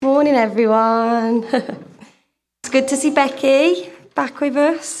Morning, everyone. It's good to see Becky back with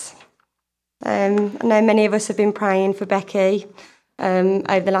us. I know many of us have been praying for Becky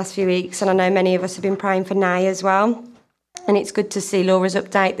over the last few weeks, and I know many of us have been praying for Nay as well. And it's good to see Laura's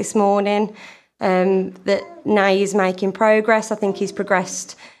update this morning that Nay is making progress. I think he's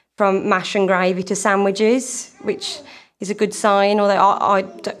progressed from mash and gravy to sandwiches, which is a good sign, although I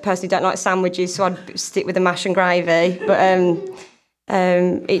personally don't like sandwiches, so I'd stick with the mash and gravy. But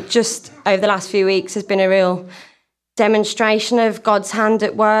it just, over the last few weeks, has been a real demonstration of God's hand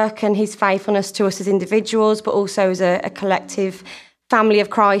at work and his faithfulness to us as individuals, but also as a collective family of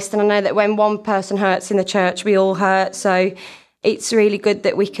Christ. And I know that when one person hurts in the church, we all hurt. So it's really good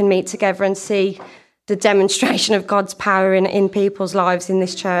that we can meet together and see the demonstration of God's power in people's lives in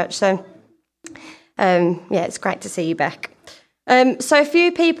this church. So it's great to see you back. So a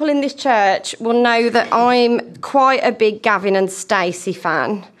few people in this church will know that I'm quite a big Gavin and Stacey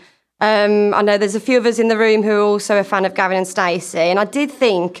fan. I know there's a few of us in the room who are also a fan of Gavin and Stacey, and I did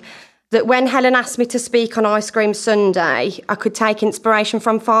think that when Helen asked me to speak on Ice Cream Sunday, I could take inspiration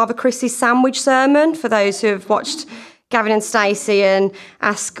from Father Chris's sandwich sermon, for those who have watched Gavin and Stacey, and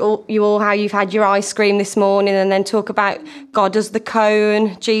ask you all how you've had your ice cream this morning, and then talk about God as the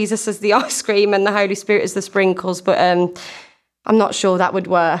cone, Jesus as the ice cream, and the Holy Spirit as the sprinkles. But I'm not sure that would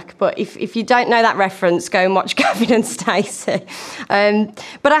work. But if you don't know that reference, go and watch Gavin and Stacey.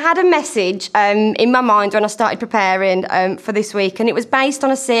 But I had a message in my mind when I started preparing for this week, and it was based on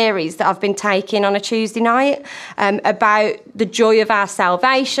a series that I've been taking on a Tuesday night about the joy of our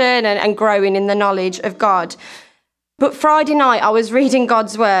salvation and growing in the knowledge of God. But Friday night, I was reading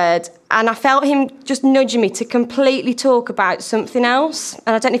God's word, and I felt him just nudging me to completely talk about something else.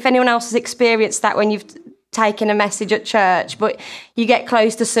 And I don't know if anyone else has experienced that when you've taken a message at church, but you get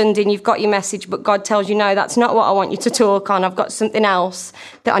close to Sunday and you've got your message, but God tells you, no, that's not what I want you to talk on. I've got something else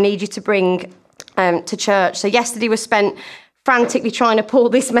that I need you to bring to church. So yesterday was spent frantically trying to pull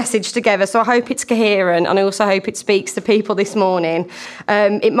this message together. So I hope it's coherent, and I also hope it speaks to people this morning.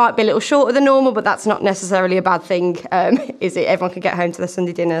 It might be a little shorter than normal, but that's not necessarily a bad thing, is it? Everyone can get home to their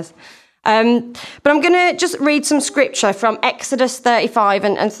Sunday dinners. But I'm going to just read some scripture from Exodus 35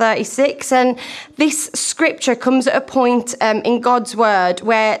 and 36. And this scripture comes at a point in God's word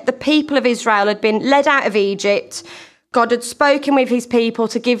where the people of Israel had been led out of Egypt. God had spoken with his people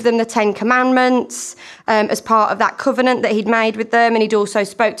to give them the 10 Commandments as part of that covenant that he'd made with them. And he'd also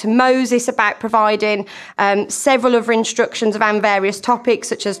spoke to Moses about providing several other instructions around various topics,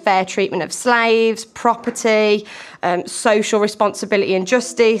 such as fair treatment of slaves, property, social responsibility and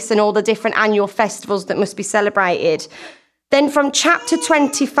justice, and all the different annual festivals that must be celebrated. Then from chapter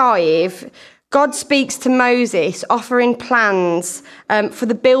 25, God speaks to Moses, offering plans for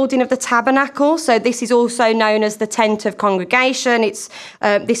the building of the tabernacle. So this is also known as the tent of congregation. It's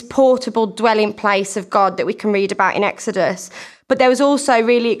this portable dwelling place of God that we can read about in Exodus. But there was also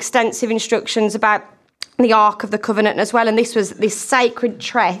really extensive instructions about the Ark of the Covenant as well. And this was this sacred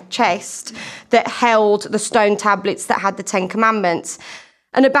chest that held the stone tablets that had the 10 Commandments.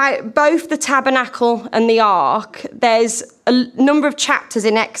 And about both the tabernacle and the Ark, there's a number of chapters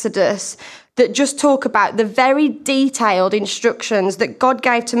in Exodus that just talk about the very detailed instructions that God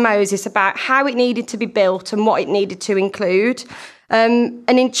gave to Moses about how it needed to be built and what it needed to include. And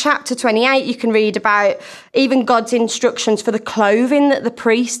in chapter 28, you can read about even God's instructions for the clothing that the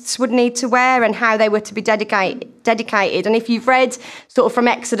priests would need to wear and how they were to be dedicated. And if you've read sort of from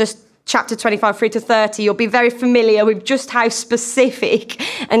Exodus chapter 25 through to 30, you'll be very familiar with just how specific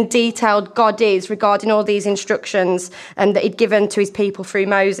and detailed God is regarding all these instructions that he'd given to his people through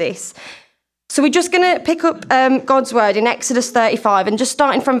Moses. So we're just going to pick up God's word in Exodus 35, and just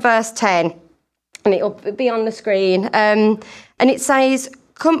starting from verse 10, and it'll be on the screen. And it says,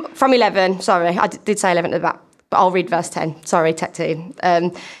 come from 11. Sorry, I did say 11 at the back, but I'll read verse 10. Sorry, tech team.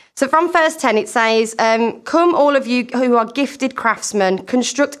 So from verse 10, it says, come all of you who are gifted craftsmen,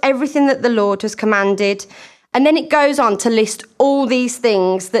 construct everything that the Lord has commanded. And then it goes on to list all these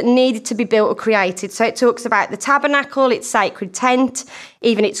things that needed to be built or created. So it talks about the tabernacle, its sacred tent,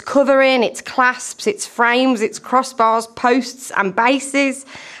 even its covering, its clasps, its frames, its crossbars, posts and bases.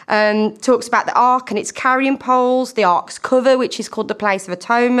 Talks about the ark and its carrying poles, the ark's cover, which is called the place of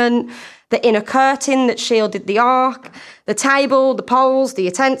atonement, the inner curtain that shielded the ark, the table, the poles, the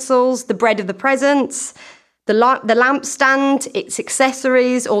utensils, the bread of the presence, the lampstand, its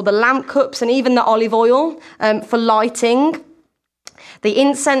accessories, all the lamp cups, and even the olive oil for lighting, the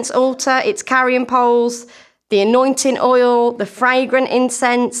incense altar, its carrying poles, the anointing oil, the fragrant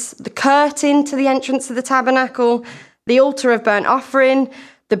incense, the curtain to the entrance of the tabernacle, the altar of burnt offering,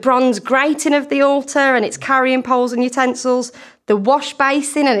 the bronze grating of the altar and its carrying poles and utensils, the wash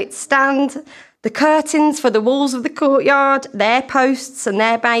basin and its stand, the curtains for the walls of the courtyard, their posts and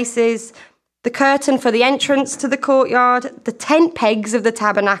their bases, the curtain for the entrance to the courtyard, the tent pegs of the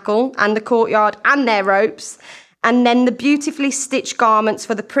tabernacle and the courtyard and their ropes, and then the beautifully stitched garments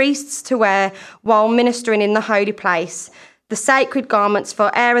for the priests to wear while ministering in the holy place, the sacred garments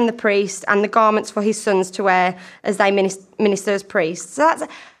for Aaron the priest, and the garments for his sons to wear as they minister as priests. So that's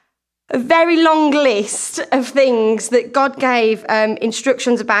a very long list of things that God gave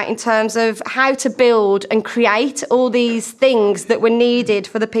instructions about in terms of how to build and create all these things that were needed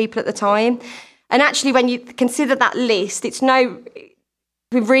for the people at the time. And actually, when you consider that list, it's no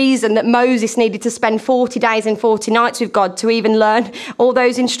reason that Moses needed to spend 40 days and 40 nights with God to even learn all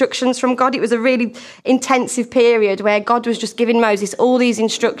those instructions from God. It was a really intensive period where God was just giving Moses all these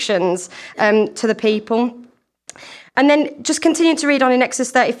instructions to the people. And then just continue to read on in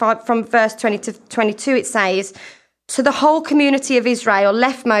Exodus 35 from verse 20 to 22, it says, "So the whole community of Israel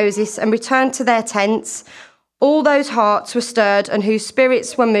left Moses and returned to their tents. All those hearts were stirred and whose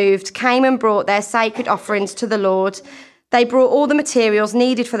spirits were moved came and brought their sacred offerings to the Lord. They brought all the materials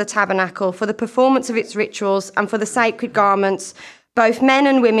needed for the tabernacle, for the performance of its rituals, and for the sacred garments. Both men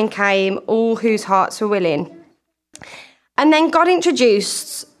and women came, all whose hearts were willing." And then God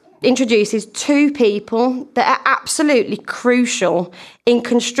introduces two people that are absolutely crucial in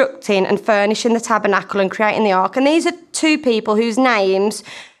constructing and furnishing the tabernacle and creating the ark. And these are two people whose names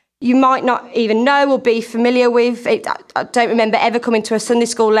you might not even know or be familiar with. I don't remember ever coming to a Sunday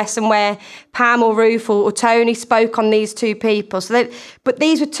school lesson where Pam or Ruth or Tony spoke on these two people. But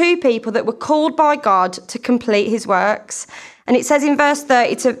these were two people that were called by God to complete his works. And it says in verse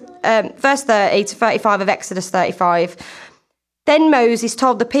 30 to 35 of Exodus 35, "Then Moses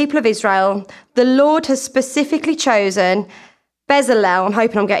told the people of Israel, 'The Lord has specifically chosen Bezalel,'" I'm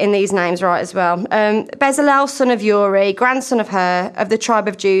hoping I'm getting these names right as well, "Bezalel, son of Uri, grandson of Hur, of the tribe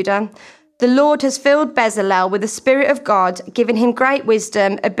of Judah. The Lord has filled Bezalel with the Spirit of God, giving him great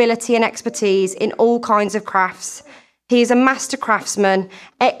wisdom, ability and expertise in all kinds of crafts. He is a master craftsman,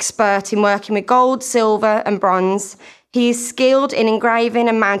 expert in working with gold, silver and bronze. He is skilled in engraving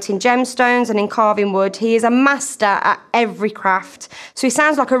and mounting gemstones and in carving wood. He is a master at every craft." So he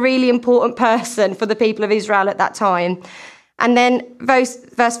sounds like a really important person for the people of Israel at that time. And then verse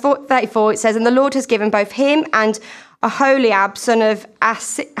 34, it says, "And the Lord has given both him and Aholiab, son of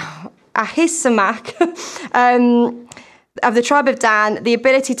Ahisamach, of the tribe of Dan, the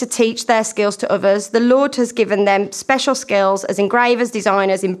ability to teach their skills to others. The Lord has given them special skills as engravers,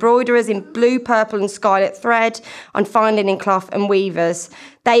 designers, embroiderers in blue, purple and scarlet thread, on fine linen cloth and weavers.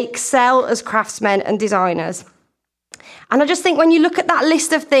 They excel as craftsmen and designers." And I just think when you look at that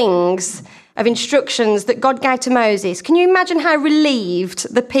list of things, of instructions that God gave to Moses, can you imagine how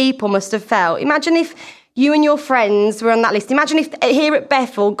relieved the people must have felt? Imagine if you and your friends were on that list. Imagine if here at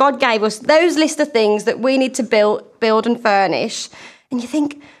Bethel, God gave us those list of things that we need to build and furnish. And you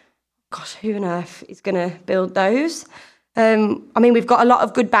think, gosh, who on earth is going to build those? We've got a lot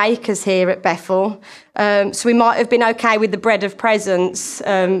of good bakers here at Bethel. So we might have been okay with the bread of presence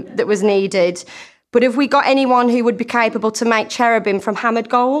that was needed. But have we got anyone who would be capable to make cherubim from hammered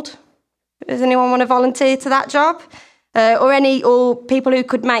gold? Does anyone want to volunteer to that job? Or people who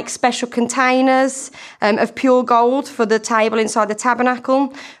could make special containers of pure gold for the table inside the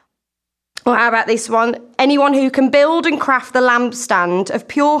tabernacle? Or how about this one? Anyone who can build and craft the lampstand of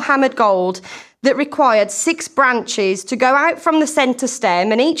pure hammered gold that required 6 branches to go out from the centre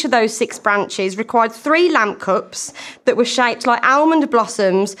stem, and each of those 6 branches required 3 lamp cups that were shaped like almond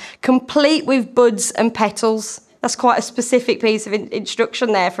blossoms, complete with buds and petals. That's quite a specific piece of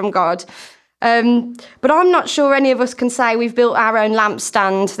instruction there from God. But I'm not sure any of us can say we've built our own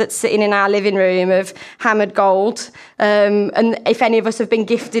lampstand that's sitting in our living room of hammered gold. And if any of us have been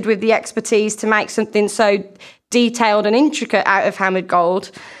gifted with the expertise to make something so detailed and intricate out of hammered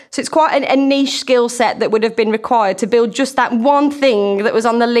gold. So it's quite a niche skill set that would have been required to build just that one thing that was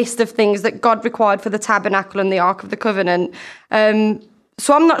on the list of things that God required for the tabernacle and the Ark of the Covenant.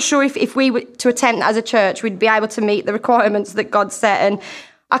 So I'm not sure if we were to attempt that as a church, we'd be able to meet the requirements that God set. And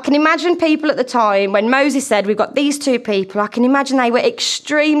I can imagine people at the time, when Moses said, we've got these 2 people, I can imagine they were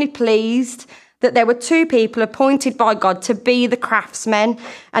extremely pleased that there were 2 people appointed by God to be the craftsmen,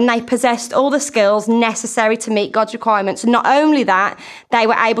 and they possessed all the skills necessary to meet God's requirements. And not only that, they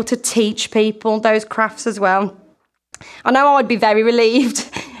were able to teach people those crafts as well. I know I'd be very relieved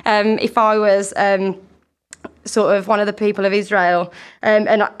if I was sort of one of the people of Israel.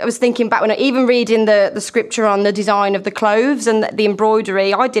 And I was thinking back when even reading the scripture on the design of the clothes and the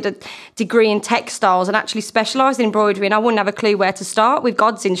embroidery. I did a degree in textiles and actually specialised in embroidery, and I wouldn't have a clue where to start with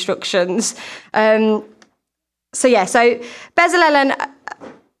God's instructions. So Bezalel and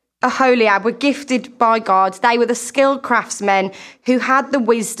Aholiab were gifted by God. They were the skilled craftsmen who had the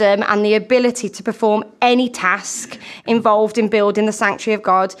wisdom and the ability to perform any task involved in building the sanctuary of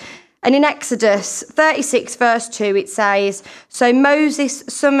God. And in Exodus 36 verse 2 it says, "So Moses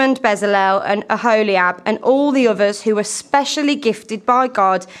summoned Bezalel and Aholiab and all the others who were specially gifted by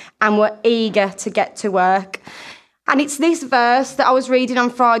God and were eager to get to work." And it's this verse that I was reading on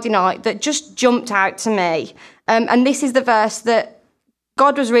Friday night that just jumped out to me. And this is the verse that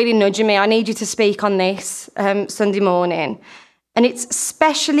God was really nudging me. I need you to speak on this Sunday morning. And it's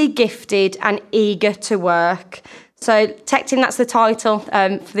specially gifted and eager to work. So texting, that's the title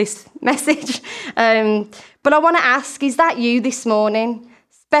for this message. But I want to ask, is that you this morning?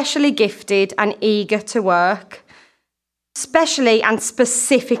 Specially gifted and eager to work. Specially and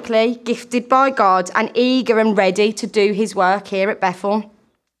specifically gifted by God and eager and ready to do his work here at Bethel.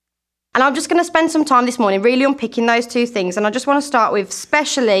 And I'm just going to spend some time this morning really unpicking those two things. And I just want to start with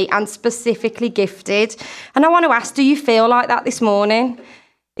specially and specifically gifted. And I want to ask, do you feel like that this morning?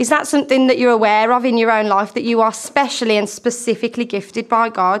 Is that something that you're aware of in your own life, that you are specially and specifically gifted by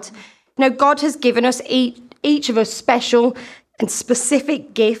God? You know, God has given us each of us special and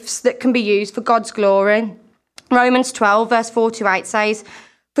specific gifts that can be used for God's glory. Romans 12 verse 4 to 8 says,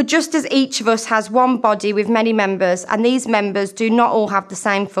 "For just as each of us has one body with many members, and these members do not all have the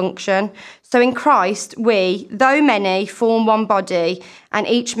same function, so in Christ we, though many, form one body, and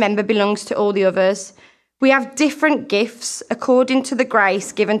each member belongs to all the others. We have different gifts according to the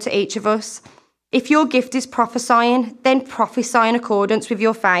grace given to each of us. If your gift is prophesying, then prophesy in accordance with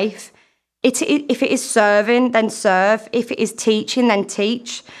your faith. If it is serving, then serve. If it is teaching, then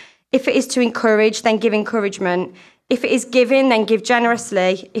teach. If it is to encourage, then give encouragement. If it is giving, then give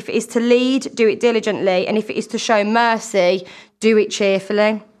generously. If it is to lead, do it diligently. And if it is to show mercy, do it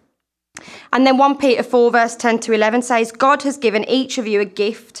cheerfully." And then 1 Peter 4 verse 10 to 11 says, "God has given each of you a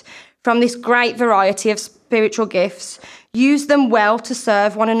gift from this great variety of spiritual gifts. Use them well to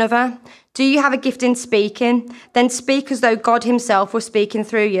serve one another. Do you have a gift in speaking? Then speak as though God himself were speaking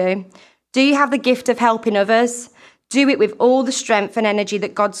through you. Do you have the gift of helping others? Do it with all the strength and energy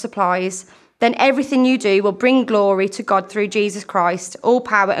that God supplies. Then everything you do will bring glory to God through Jesus Christ. All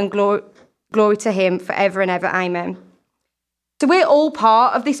power and glory to him forever and ever. Amen." So we're all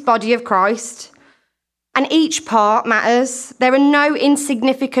part of this body of Christ, and each part matters. There are no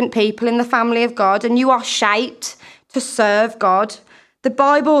insignificant people in the family of God, and you are shaped to serve God. The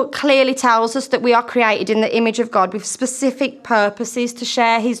Bible clearly tells us that we are created in the image of God with specific purposes to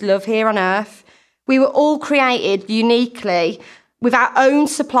share his love here on earth. We were all created uniquely with our own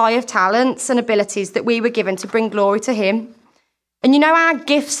supply of talents and abilities that we were given to bring glory to him. And you know, our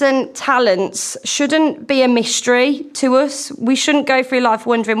gifts and talents shouldn't be a mystery to us. We shouldn't go through life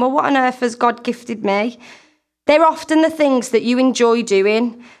wondering, well, what on earth has God gifted me? They're often the things that you enjoy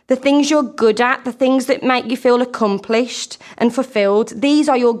doing, the things you're good at, the things that make you feel accomplished and fulfilled. These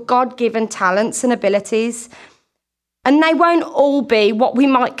are your God-given talents and abilities. And they won't all be what we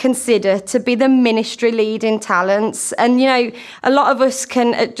might consider to be the ministry leading talents. And, you know, a lot of us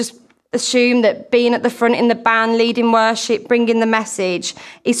can just assume that being at the front in the band, leading worship, bringing the message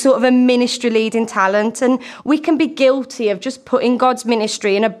is sort of a ministry leading talent. And we can be guilty of just putting God's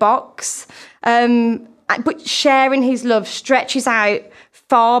ministry in a box. But sharing his love stretches out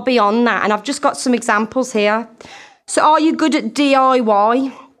far beyond that. And I've just got some examples here. So are you good at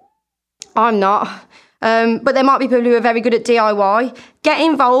DIY? I'm not. But there might be people who are very good at DIY. Get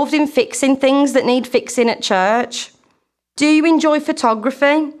involved in fixing things that need fixing at church. Do you enjoy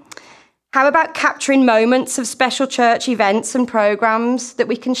photography? How about capturing moments of special church events and programmes that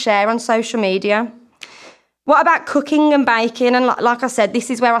we can share on social media? What about cooking and baking? And like I said, this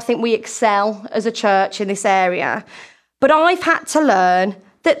is where I think we excel as a church in this area. But I've had to learn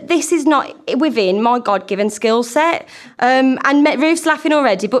that this is not within my God-given skill set. And Ruth's laughing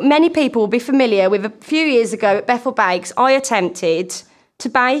already, but many people will be familiar with a few years ago at Bethel Bakes, I attempted to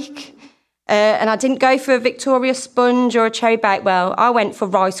bake. And I didn't go for a Victoria sponge or a cherry bakewell. I went for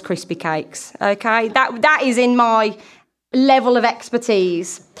Rice Krispie cakes, okay? That is in my level of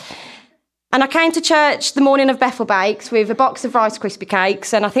expertise. And I came to church the morning of Bethel Bakes with a box of Rice Krispie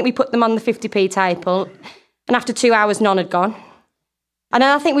cakes, and I think we put them on the 50p table. And after 2 hours, none had gone. And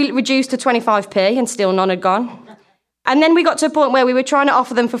then I think we reduced to 25p, and still none had gone. And then we got to a point where we were trying to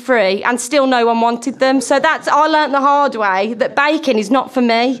offer them for free, and still no one wanted them. So I learnt the hard way that baking is not for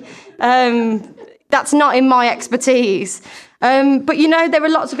me. That's not in my expertise. But you know, there are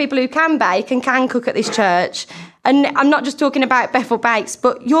lots of people who can bake and can cook at this church. And I'm not just talking about Bethel Bakes,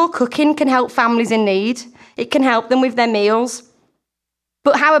 but your cooking can help families in need. It can help them with their meals.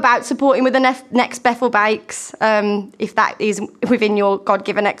 But how about supporting with the next Bethel Bakes, if that is within your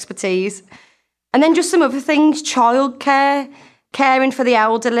God-given expertise? And then just some other things, childcare, caring for the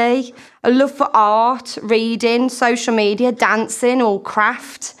elderly, a love for art, reading, social media, dancing or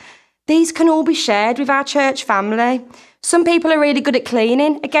craft. These can all be shared with our church family. Some people are really good at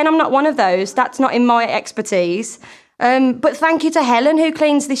cleaning. Again, I'm not one of those. That's not in my expertise. But thank you to Helen, who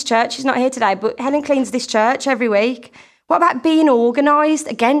cleans this church. She's not here today, but Helen cleans this church every week. What about being organised?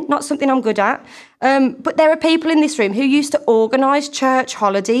 Again, not something I'm good at. But there are people in this room who used to organise church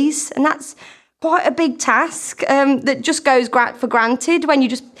holidays, and that's quite a big task that just goes for granted when you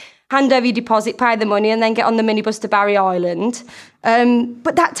just hand over your deposit, pay the money, and then get on the minibus to Barry Island.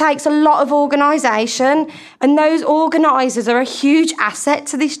 But that takes a lot of organisation, and those organisers are a huge asset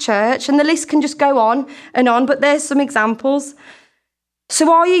to this church, and the list can just go on and on, but there's some examples.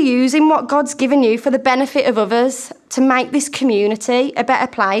 So are you using what God's given you for the benefit of others to make this community a better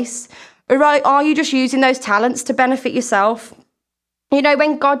place? Or are you just using those talents to benefit yourself? You know,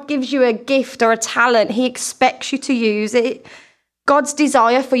 when God gives you a gift or a talent, he expects you to use it. God's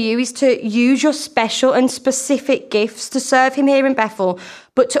desire for you is to use your special and specific gifts to serve him here in Bethel,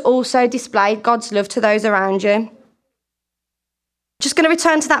 but to also display God's love to those around you. Just going to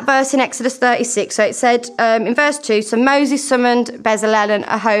return to that verse in Exodus 36. So it said in verse 2, so Moses summoned Bezalel and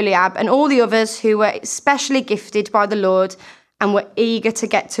Aholiab and all the others who were especially gifted by the Lord and were eager to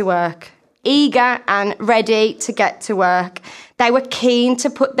get to work. Eager and ready to get to work. They were keen to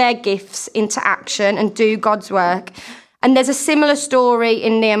put their gifts into action and do God's work. And there's a similar story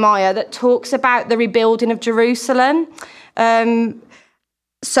in Nehemiah that talks about the rebuilding of Jerusalem.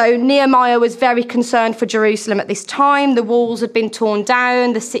 So Nehemiah was very concerned for Jerusalem at this time. The walls had been torn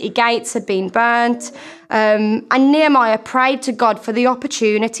down, the city gates had been burnt. And Nehemiah prayed to God for the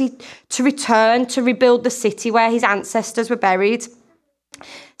opportunity to return to rebuild the city where his ancestors were buried.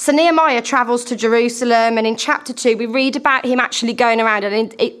 So Nehemiah travels to Jerusalem, and in chapter 2, we read about him actually going around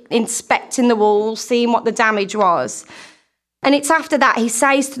and inspecting the walls, seeing what the damage was. And it's after that he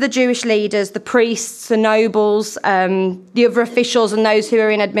says to the Jewish leaders, the priests, the nobles, the other officials and those who are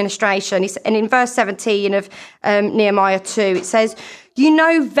in administration. And in verse 17 of Nehemiah 2, it says, you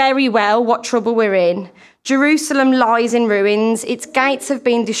know very well what trouble we're in. Jerusalem lies in ruins. Its gates have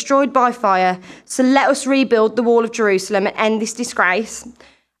been destroyed by fire. So let us rebuild the wall of Jerusalem and end this disgrace.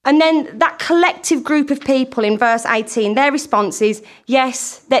 And then that collective group of people in verse 18, their response is,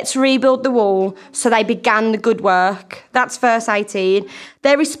 yes, let's rebuild the wall. So they began the good work. That's verse 18.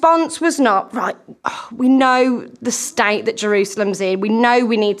 Their response was not, right, we know the state that Jerusalem's in. We know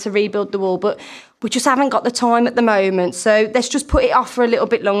we need to rebuild the wall, but we just haven't got the time at the moment. So let's just put it off for a little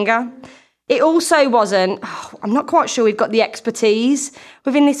bit longer. It also wasn't, I'm not quite sure we've got the expertise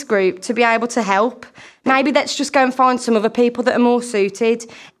within this group to be able to help. Maybe let's just go and find some other people that are more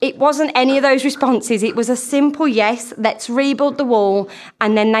suited. It wasn't any of those responses. It was a simple yes, let's rebuild the wall.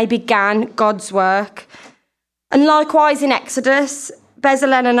 And then they began God's work. And likewise in Exodus,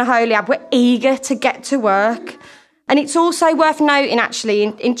 Bezalel and Aholiab were eager to get to work. And it's also worth noting, actually,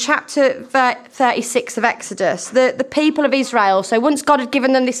 in chapter 36 of Exodus, the people of Israel, so once God had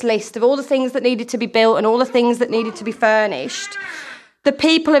given them this list of all the things that needed to be built and all the things that needed to be furnished, the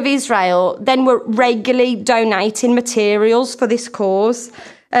people of Israel then were regularly donating materials for this cause.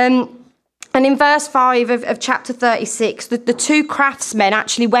 And in verse 5 of chapter 36, the two craftsmen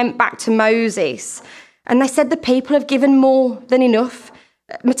actually went back to Moses and they said the people have given more than enough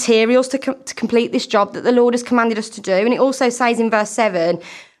materials to complete this job that the Lord has commanded us to do. And it also says in verse 7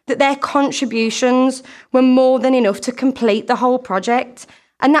 that their contributions were more than enough to complete the whole project.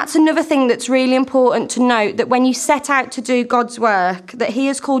 And that's another thing that's really important to note, that when you set out to do God's work that he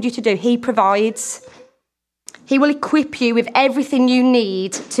has called you to do, he provides. He will equip you with everything you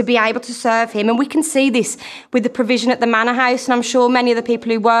need to be able to serve him. And we can see this with the provision at the Manor House. And I'm sure many of the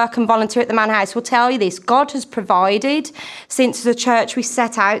people who work and volunteer at the Manor House will tell you this. God has provided since as a church we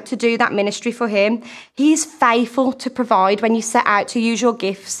set out to do that ministry for him. He is faithful to provide when you set out to use your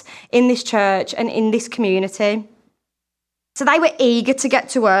gifts in this church and in this community. So they were eager to get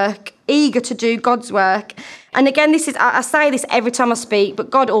to work, eager to do God's work. And again, I say this every time I speak, but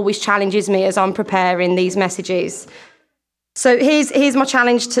God always challenges me as I'm preparing these messages. So here's my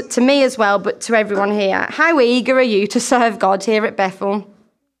challenge to me as well, but to everyone here. How eager are you to serve God here at Bethel?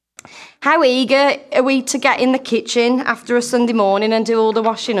 How eager are we to get in the kitchen after a Sunday morning and do all the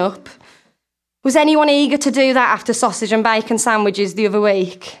washing up? Was anyone eager to do that after sausage and bacon sandwiches the other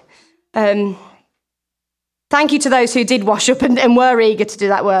week? Thank you to those who did wash up and were eager to do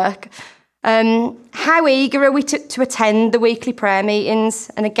that work. How eager are we to attend the weekly prayer meetings?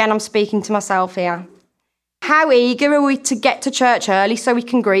 And again, I'm speaking to myself here. How eager are we to get to church early so we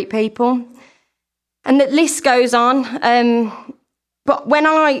can greet people? And the list goes on. But when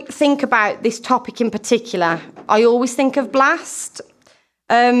I think about this topic in particular, I always think of Blast.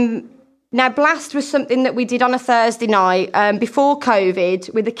 Now, Blast was something that we did on a Thursday night before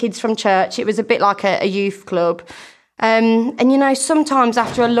COVID with the kids from church. It was a bit like a youth club. And, sometimes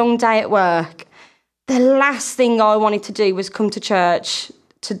after a long day at work, the last thing I wanted to do was come to church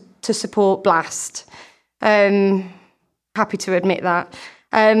to support Blast. Happy to admit that.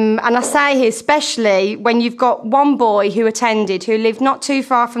 And I say here, especially when you've got one boy who lived not too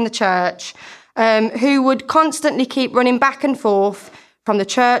far from the church, who would constantly keep running back and forth from the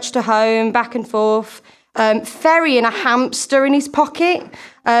church to home, back and forth, ferrying a hamster in his pocket,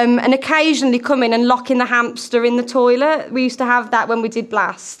 and occasionally coming and locking the hamster in the toilet. We used to have that when we did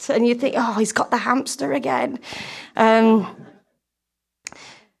Blast, and you think, oh, he's got the hamster again.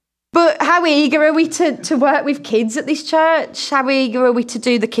 But how eager are we to work with kids at this church? How eager are we to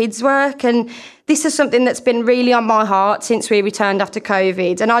do the kids' work? And this is something that's been really on my heart since we returned after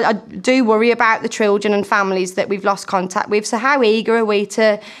COVID. And I do worry about the children and families that we've lost contact with. So how eager are we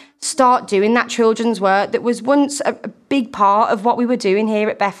to start doing that children's work that was once a big part of what we were doing here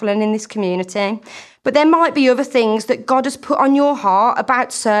at Bethel and in this community? But there might be other things that God has put on your heart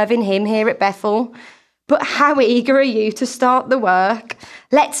about serving him here at Bethel. But how eager are you to start the work?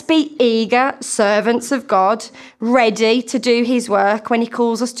 Let's be eager servants of God, ready to do his work when he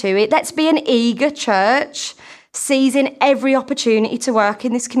calls us to it. Let's be an eager church, seizing every opportunity to work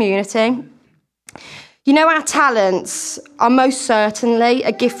in this community. Our talents are most certainly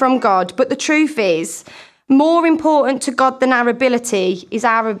a gift from God, but the truth is, more important to God than our ability is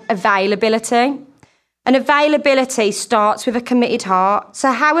our availability. And availability starts with a committed heart.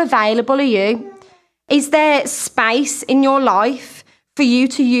 So how available are you? Is there space in your life for you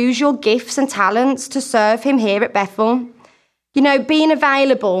to use your gifts and talents to serve him here at Bethel? Being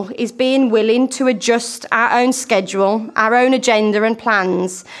available is being willing to adjust our own schedule, our own agenda and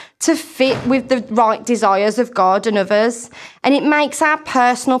plans to fit with the right desires of God and others. And it makes our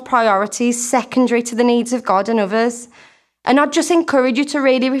personal priorities secondary to the needs of God and others. And I'd just encourage you to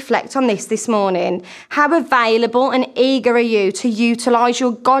really reflect on this morning. How available and eager are you to utilise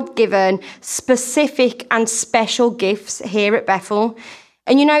your God-given, specific and special gifts here at Bethel?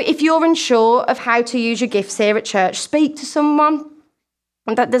 And if you're unsure of how to use your gifts here at church, speak to someone.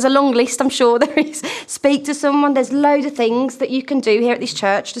 There's a long list, I'm sure there is. Speak to someone. There's loads of things that you can do here at this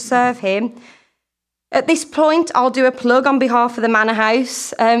church to serve him. At this point, I'll do a plug on behalf of the Manor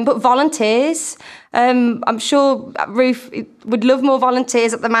House, but volunteers. I'm sure Ruth would love more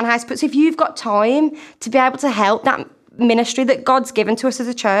volunteers at the Manor House, but if you've got time to be able to help that ministry that God's given to us as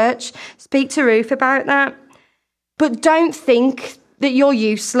a church, speak to Ruth about that. But don't think that you're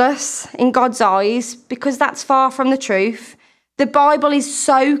useless in God's eyes, because that's far from the truth. The Bible is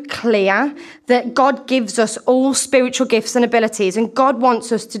so clear that God gives us all spiritual gifts and abilities, and God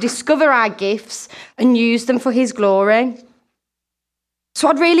wants us to discover our gifts and use them for his glory. So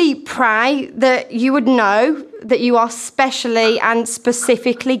I'd really pray that you would know that you are specially and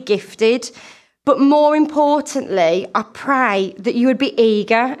specifically gifted. But more importantly, I pray that you would be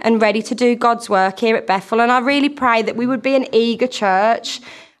eager and ready to do God's work here at Bethel. And I really pray that we would be an eager church,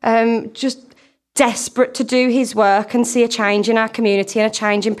 just desperate to do his work and see a change in our community and a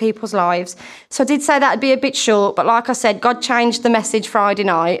change in people's lives. So I did say that'd be a bit short, but like I said, God changed the message Friday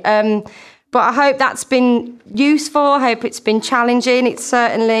night. But I hope that's been useful. I hope it's been challenging. It's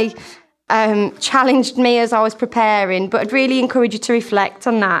certainly challenged me as I was preparing, but I'd really encourage you to reflect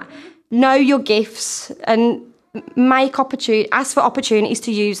on that. Know your gifts and ask for opportunities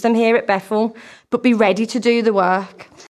to use them here at Bethel, but be ready to do the work.